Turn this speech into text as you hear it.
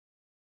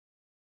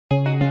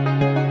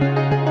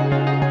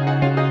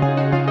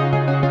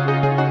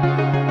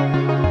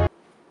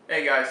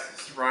Hey guys,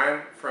 this is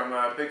Ryan from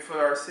Bigfoot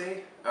RC.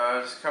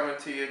 Just coming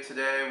to you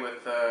today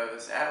with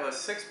this Atlas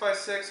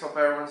 6x6. Hope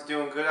everyone's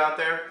doing good out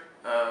there.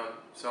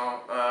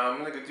 I'm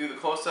going to do the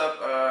close-up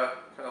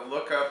kind of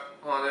look up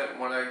on it,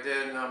 what I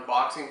did in the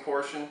unboxing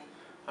portion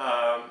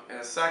in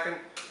a second.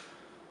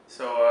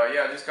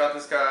 Yeah, I just got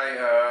this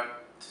guy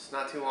just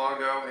not too long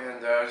ago,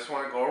 and I just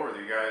want to go over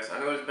with you guys. I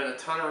know there's been a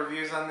ton of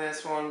reviews on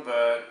this one,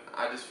 but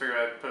I just figured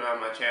I'd put it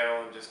on my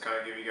channel and just kind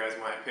of give you guys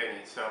my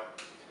opinion.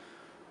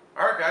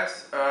 Alright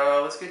guys,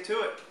 let's get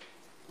to it.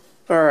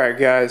 Alright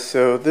guys,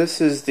 so this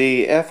is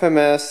the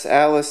FMS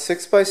Atlas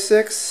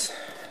 6x6.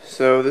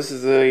 So this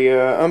is the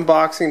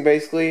unboxing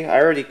basically. I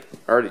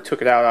already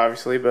took it out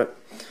obviously, but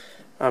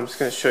I'm just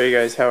going to show you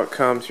guys how it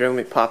comes here. Let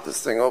me pop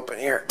this thing open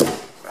here.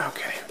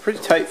 Okay, pretty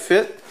tight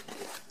fit.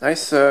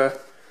 Nice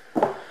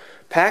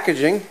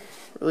packaging,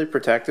 really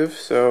protective.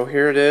 So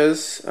here it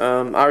is.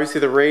 Obviously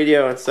the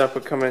radio and stuff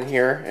would come in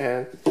here,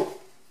 and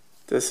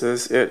this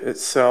is it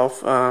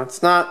itself.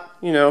 It's not,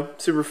 you know,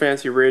 super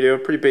fancy radio,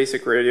 pretty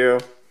basic radio.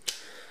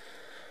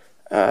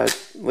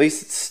 At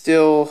least it's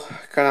still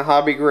kind of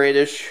hobby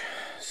grade-ish.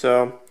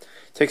 So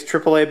it takes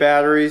AAA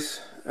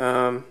batteries.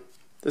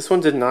 This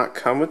one did not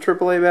come with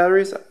AAA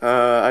batteries.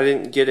 I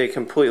didn't get a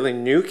completely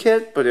new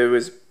kit, but it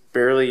was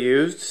barely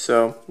used,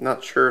 so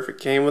not sure if it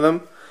came with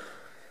them.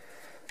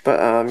 But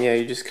yeah,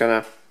 you just kind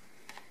of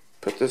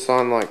put this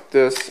on like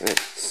this, and it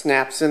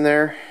snaps in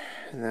there,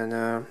 and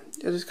then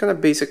yeah, just kind of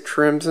basic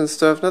trims and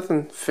stuff,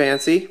 nothing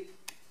fancy.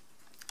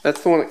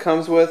 That's the one it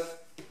comes with.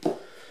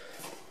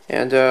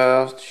 And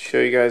I'll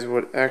show you guys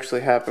what actually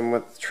happened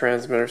with the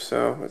transmitter.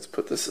 So let's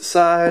put this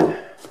aside.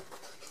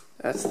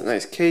 That's the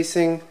nice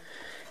casing.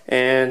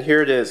 And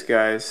here it is,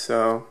 guys.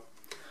 So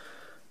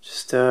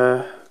just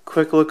a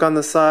quick look on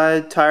the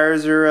side.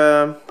 Tires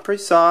are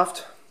pretty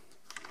soft.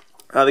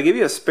 They give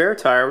you a spare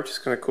tire, which is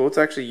kind of cool. It's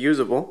actually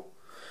usable.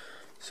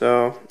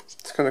 So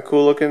it's kind of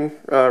cool looking.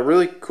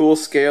 Really cool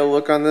scale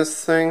look on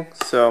this thing.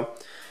 So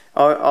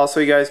also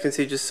you guys can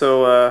see, just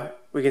so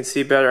we can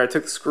see better, I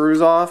took the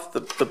screws off.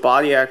 The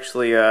body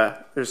actually,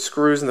 there's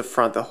screws in the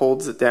front that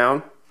holds it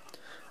down.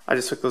 I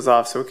just took those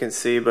off so we can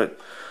see, but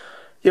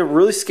yeah,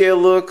 really scale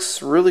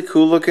looks, really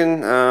cool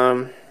looking,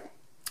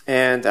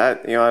 and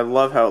I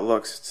love how it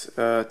looks.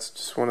 It's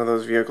just one of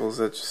those vehicles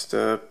that's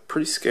just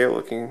pretty scale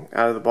looking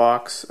out of the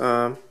box.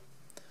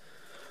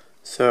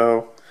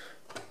 So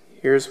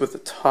here's with the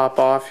top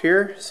off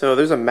here. So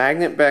there's a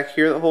magnet back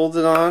here that holds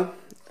it on,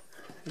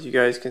 as you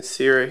guys can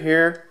see right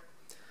here.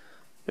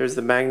 There's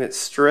the magnet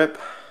strip,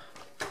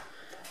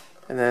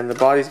 and then the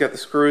body's got the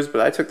screws,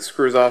 but I took the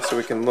screws off so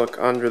we can look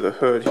under the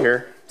hood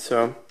here.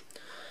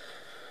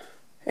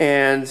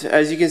 And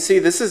as you can see,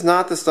 this is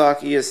not the stock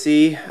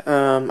ESC.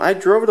 I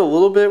drove it a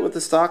little bit with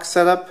the stock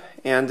setup,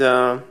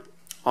 and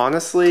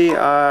honestly,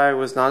 I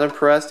was not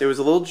impressed. It was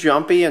a little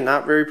jumpy and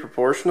not very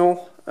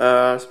proportional,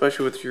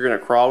 especially if you're going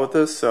to crawl with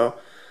this. So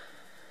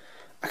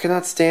I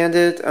cannot stand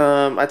it.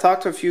 I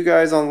talked to a few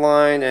guys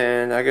online,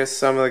 and I guess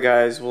some of the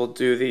guys will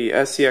do the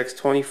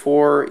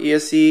SCX24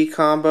 ESC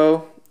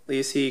combo, the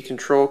ESC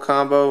control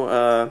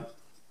combo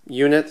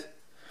unit.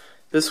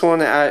 This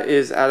one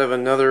is out of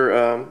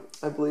another,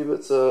 I believe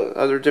it's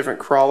other different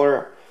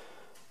crawler.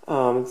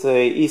 It's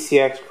a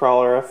ECX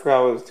crawler. I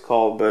forgot what it's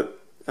called,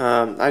 but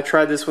I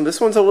tried this one. This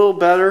one's a little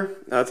better.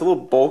 It's a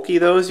little bulky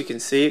though, as you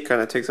can see. It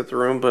kind of takes up the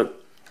room, but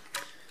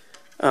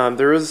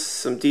there is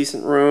some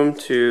decent room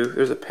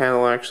there's a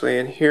panel actually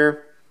in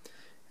here,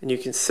 and you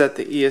can set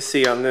the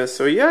ESC on this,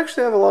 so you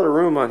actually have a lot of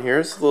room on here.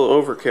 It's a little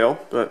overkill,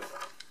 but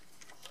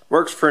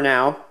works for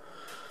now.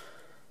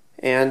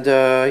 And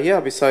yeah,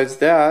 besides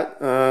that,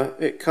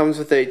 it comes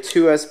with a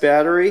 2S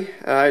battery.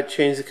 I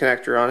changed the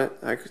connector on it.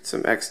 I put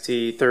some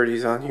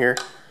XT30s on here,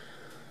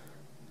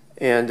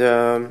 and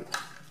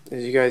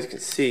as you guys can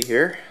see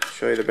here, I'll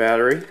show you the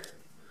battery.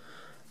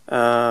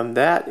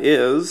 That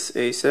is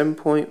a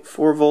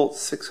 7.4 volt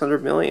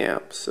 600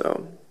 milliamp,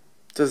 so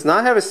does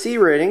not have a C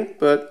rating,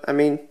 but I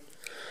mean,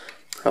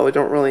 probably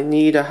don't really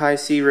need a high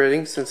C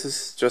rating since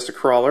it's just a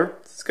crawler.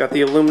 It's got the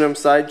aluminum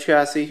side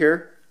chassis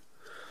here.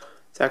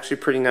 It's actually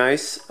pretty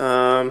nice.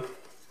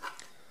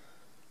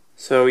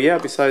 So yeah,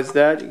 besides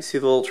that, you can see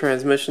the little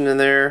transmission in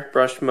there,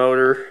 brushed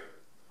motor.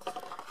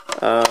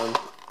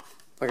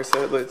 Like I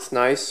said, it's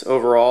nice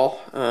overall.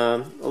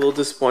 A little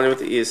disappointed with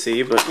the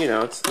ESC, but you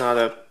know, it's not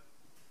a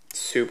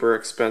super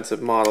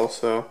expensive model,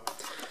 so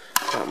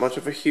not much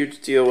of a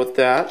huge deal with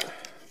that.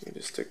 Let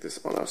me just stick this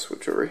on. I'll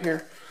switch over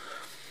here.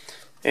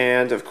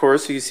 And of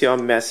course, you can see how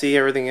messy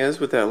everything is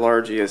with that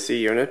large ESC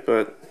unit,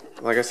 but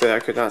like I said, I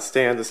could not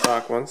stand the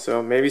stock one,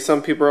 so maybe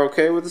some people are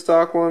okay with the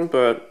stock one,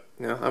 but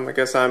you know, I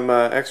guess I'm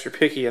extra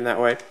picky in that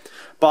way.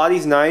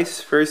 Body's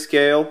nice, very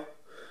scale.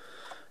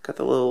 Got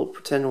the little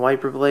pretend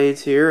wiper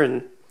blades here,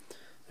 and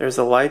there's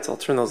the lights. I'll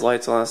turn those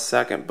lights on in a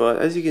second, but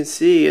as you can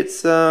see,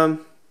 it's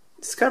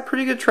got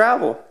pretty good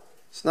travel.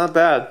 It's not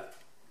bad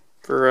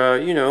for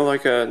you know,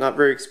 like a not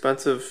very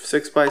expensive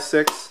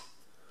 6x6.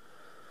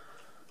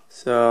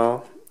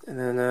 So, and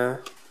then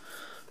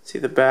see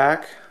the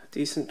back,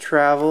 decent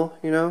travel,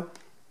 you know,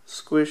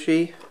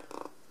 squishy.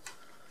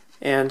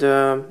 And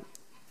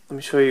let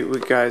me show you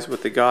guys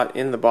what they got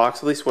in the box,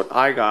 at least what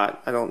I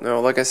got. I don't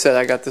know. Like I said,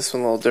 I got this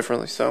one a little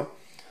differently, so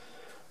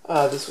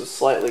this was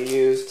slightly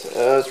used.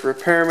 It's a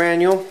repair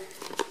manual.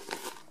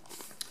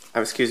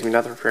 Excuse me,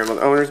 not the repair manual,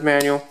 the owner's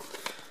manual.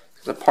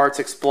 The parts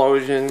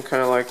explosion,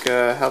 kind of like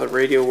how the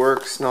radio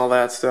works and all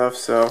that stuff.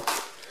 So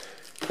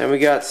then we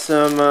got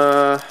some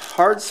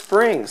hard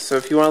springs. So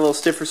if you want a little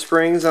stiffer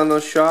springs on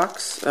those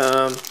shocks,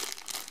 there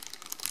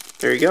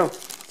you go.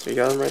 So you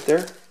got them right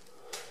there.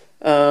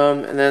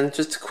 And then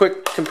just a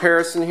quick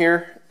comparison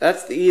here.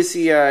 That's the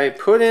ESC I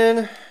put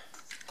in,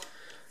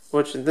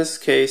 which in this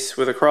case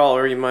with a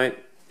crawler, the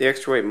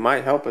extra weight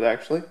might help it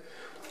actually.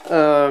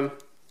 And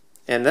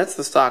that's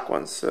the stock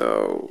one.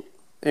 So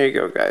there you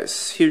go,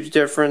 guys. Huge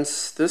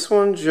difference. This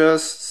one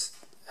just,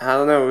 I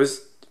don't know, it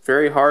was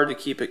very hard to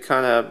keep it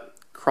kind of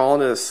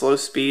crawling at a slow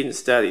speed and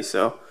steady.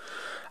 So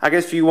I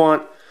guess if you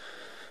want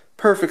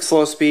perfect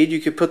slow speed, you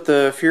could put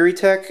the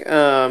Furitek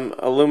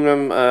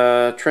aluminum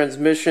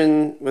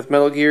transmission with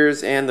metal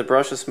gears and the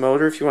brushless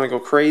motor. If you want to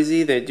go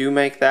crazy, they do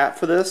make that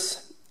for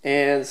this.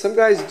 And some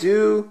guys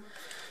do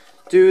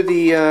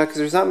the, because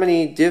there's not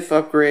many diff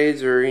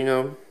upgrades or, you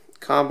know,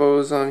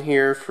 combos on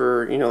here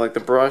for, you know, like the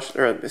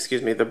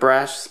the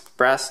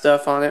brass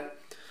stuff on it.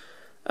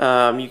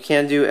 You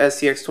can do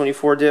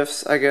SCX24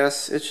 diffs, I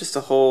guess. It's just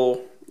a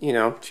whole, you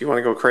know, if you want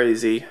to go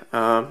crazy,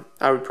 I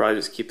would probably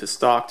just keep the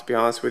stock, to be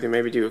honest with you.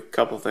 Maybe do a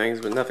couple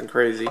things, but nothing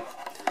crazy.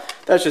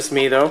 That's just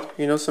me, though.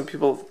 You know, some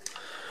people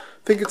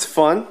think it's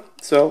fun.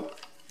 So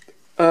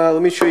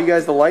let me show you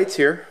guys the lights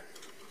here.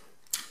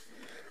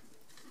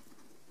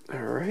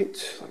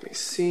 Alright, let me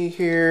see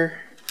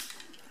here.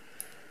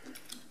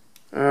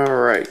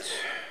 Alright,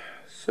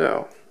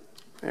 so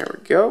there we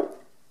go.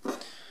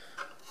 Let's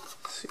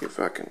see if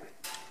I can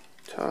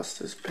toss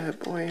this bad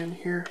boy in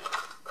here.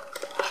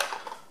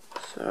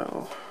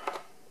 So,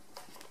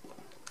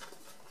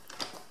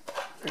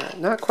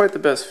 not quite the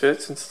best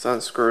fit since it's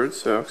unscrewed,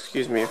 so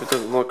excuse me if it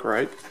doesn't look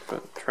right,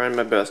 but trying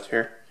my best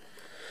here.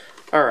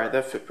 Alright,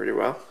 that fit pretty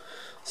well.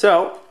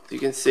 So, as you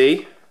can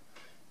see,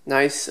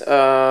 nice,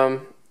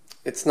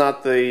 it's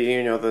not the,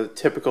 you know, the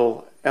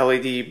typical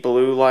LED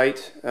blue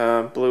light,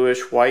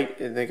 bluish white,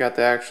 and they got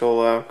the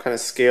actual kind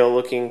of scale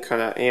looking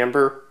kind of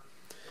amber.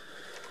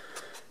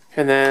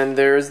 And then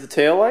there's the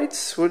tail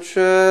lights, which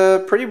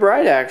pretty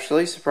bright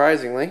actually,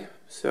 surprisingly.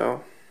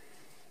 So,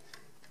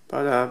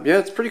 but yeah,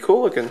 it's pretty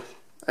cool looking.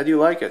 I do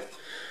like it.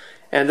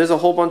 And there's a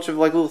whole bunch of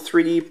like little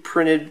 3D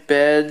printed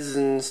beds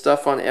and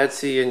stuff on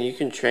Etsy, and you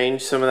can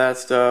change some of that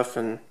stuff.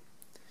 And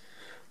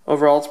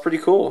overall, it's pretty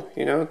cool.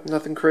 You know,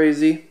 nothing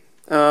crazy.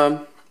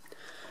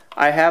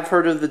 I have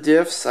heard of the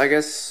diffs. I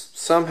guess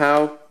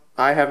somehow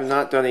I have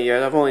not done it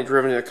yet. I've only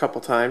driven it a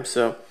couple times,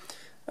 so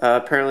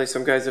apparently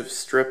some guys have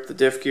stripped the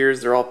diff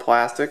gears. They're all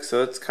plastic,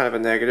 so it's kind of a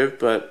negative,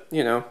 but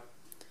you know,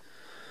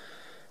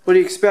 what do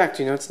you expect?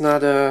 You know, it's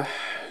not a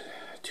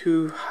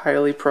too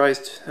highly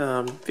priced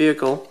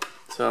vehicle.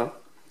 So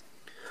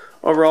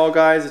overall,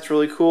 guys, it's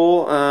really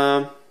cool,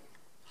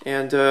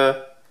 and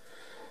I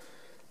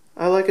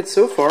like it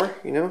so far,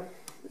 you know.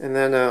 And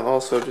then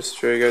also just to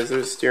show you guys,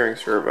 there's a steering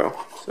servo.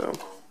 So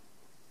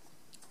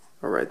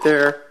right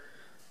there,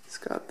 it's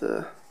got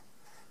the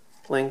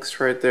links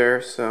right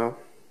there. So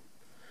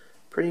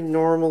pretty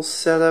normal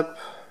setup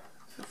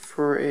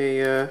for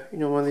a you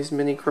know, one of these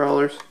mini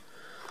crawlers.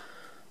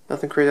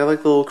 Nothing crazy. I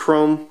like the little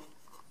chrome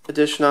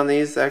addition on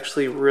these. It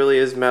actually really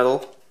is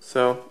metal,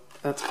 so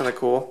that's kind of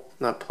cool.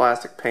 Not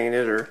plastic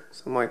painted or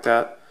something like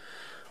that.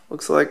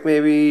 Looks like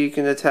maybe you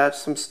can attach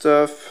some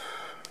stuff.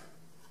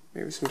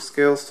 Maybe some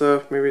scale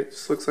stuff. Maybe it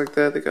just looks like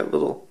that. They got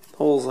little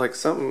holes like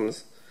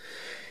something's,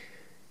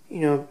 you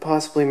know,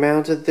 possibly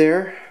mounted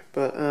there.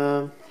 But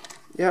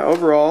yeah,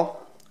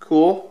 overall,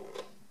 cool.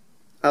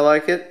 I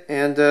like it.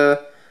 And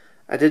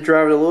I did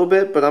drive it a little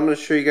bit, but I'm going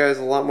to show you guys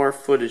a lot more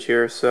footage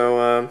here.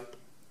 So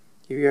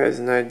give you guys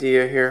an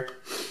idea here.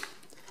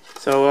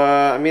 So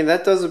I mean,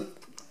 that does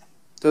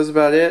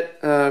about it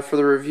for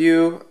the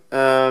review.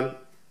 The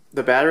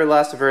battery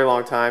lasts a very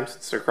long time since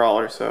it's a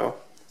crawler, so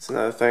that's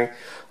another thing.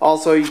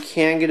 Also, you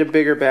can get a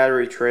bigger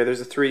battery tray.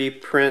 There's a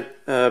 3D print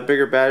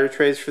bigger battery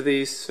trays for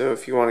these, so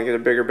if you want to get a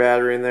bigger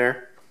battery in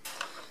there.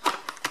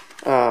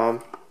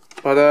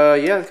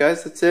 Yeah,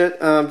 guys, that's it.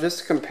 Just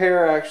to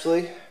compare,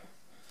 actually,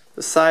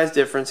 the size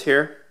difference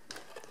here.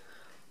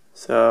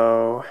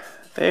 So,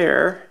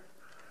 there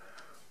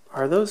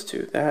are those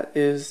two. That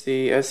is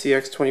the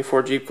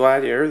SCX24 Jeep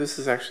Gladiator. This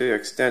is actually an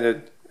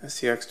extended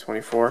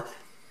SCX24.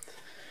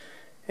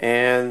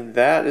 And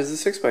that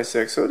is the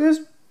 6x6, so it is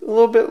a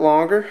little bit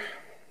longer.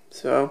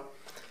 So,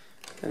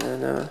 and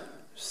then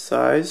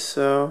size,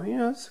 so you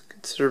know, it's a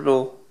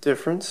considerable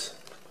difference.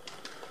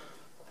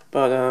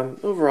 But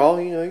overall,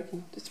 you know,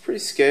 it's pretty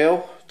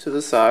scale to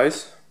the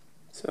size.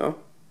 So,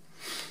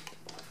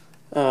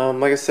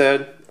 like I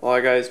said, a lot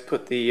of guys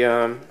put the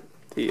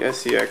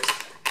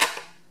SCX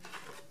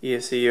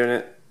ESC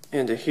unit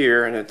into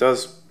here, and it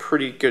does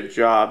pretty good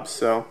job.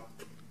 So,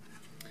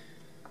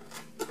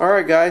 all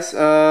right, guys,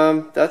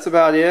 that's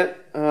about it.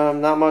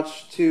 Not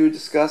much to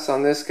discuss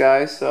on this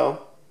guy,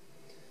 so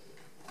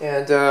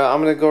And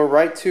I'm going to go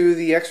right to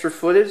the extra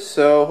footage,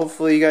 so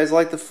hopefully you guys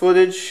like the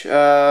footage.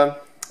 I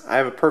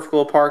have a perfect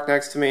little park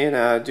next to me,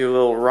 and do a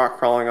little rock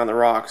crawling on the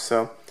rocks.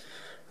 So,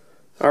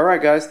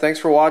 alright guys, thanks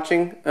for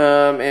watching,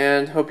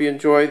 and hope you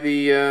enjoy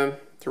the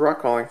rock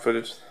crawling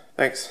footage.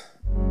 Thanks.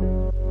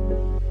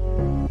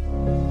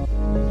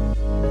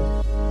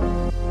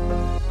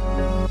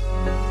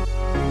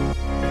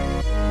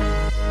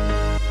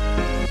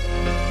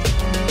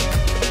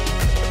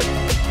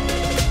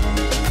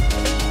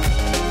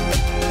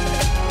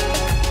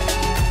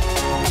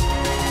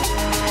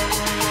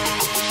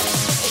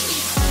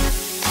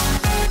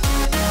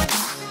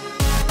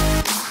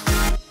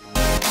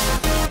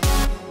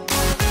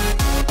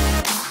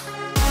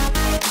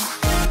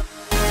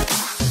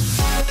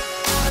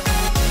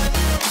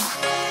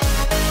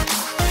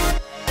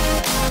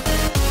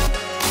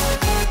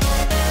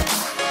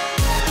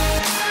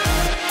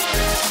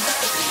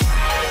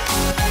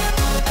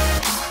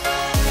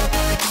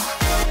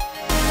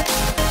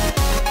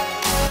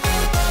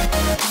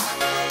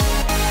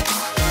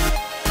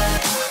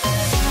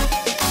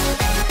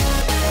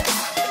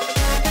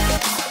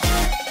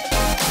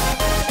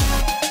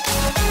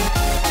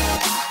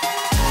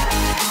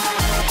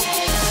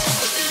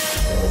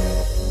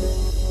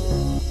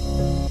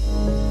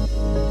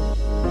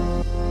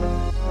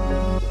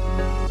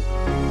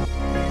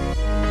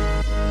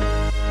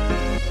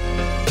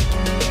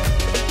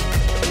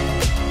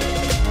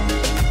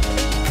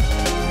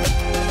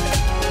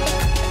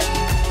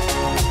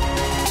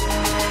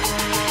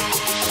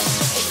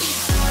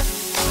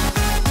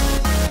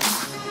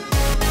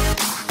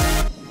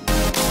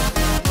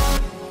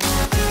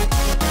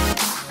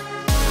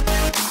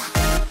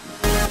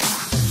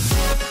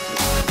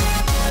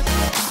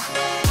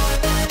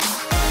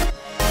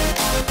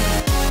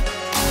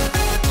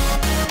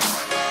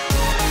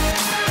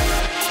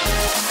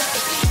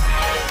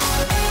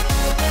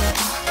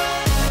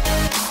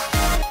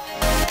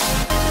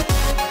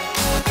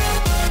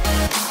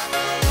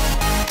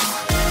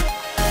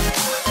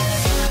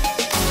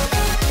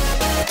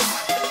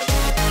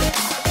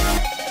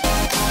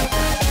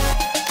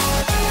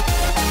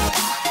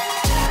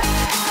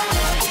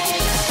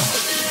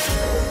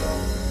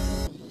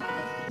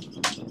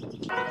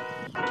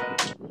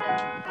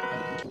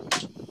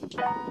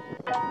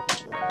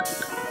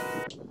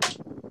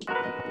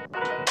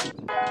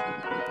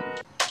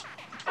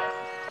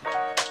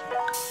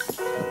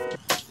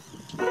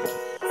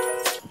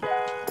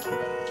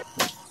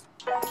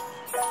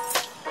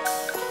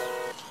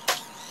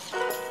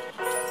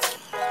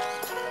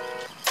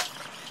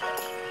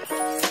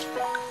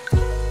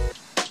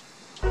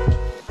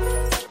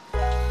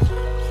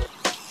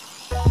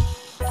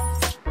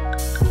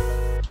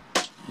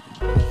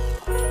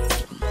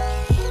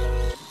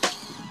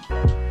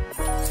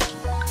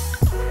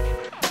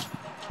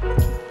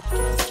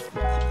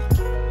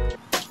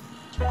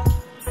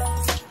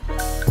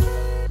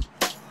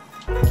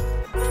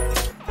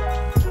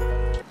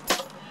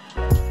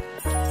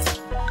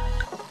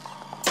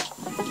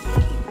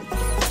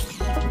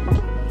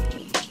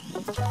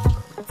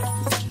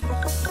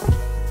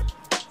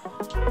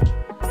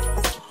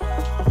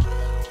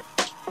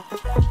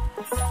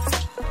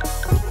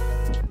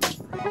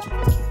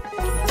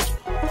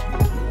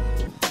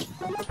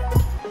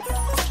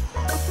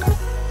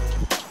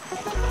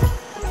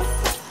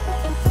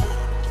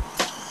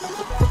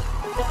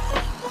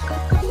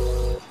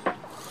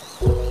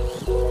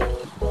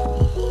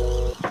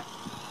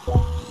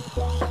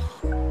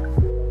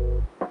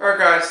 Alright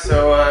guys,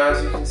 so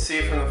as you can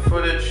see from the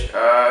footage,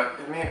 I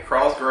mean, it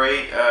crawls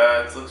great,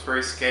 it looks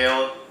very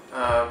scaled,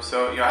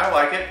 so yeah, I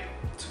like it.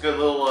 It's a good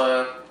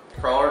little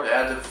crawler to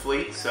add to the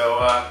fleet,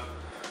 so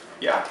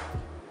yeah,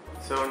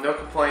 so no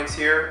complaints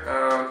here.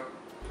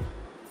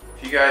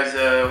 If you guys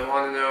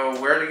want to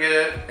know where to get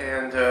it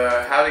and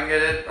how to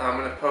get it, I'm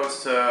going to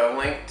post a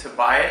link to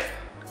buy it.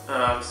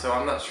 So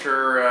I'm not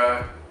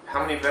sure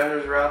how many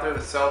vendors are out there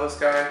that sell this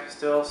guy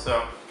still,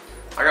 so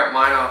I got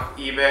mine off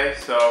eBay,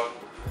 so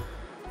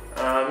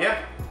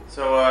yeah,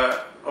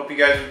 so hope you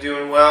guys are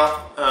doing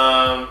well.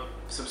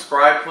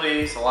 Subscribe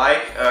please,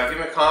 like, give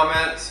me a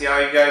comment, see how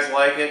you guys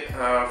like it.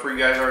 If you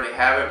guys already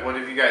have it, what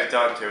have you guys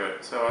done to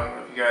it? So I don't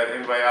know if you guys,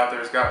 anybody out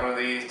there's got one of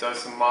these, does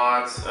some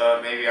mods.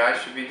 Maybe I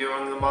should be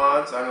doing the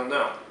mods, I don't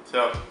know.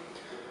 So,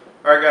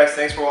 alright guys,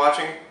 thanks for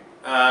watching.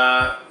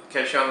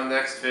 Catch you on the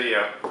next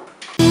video.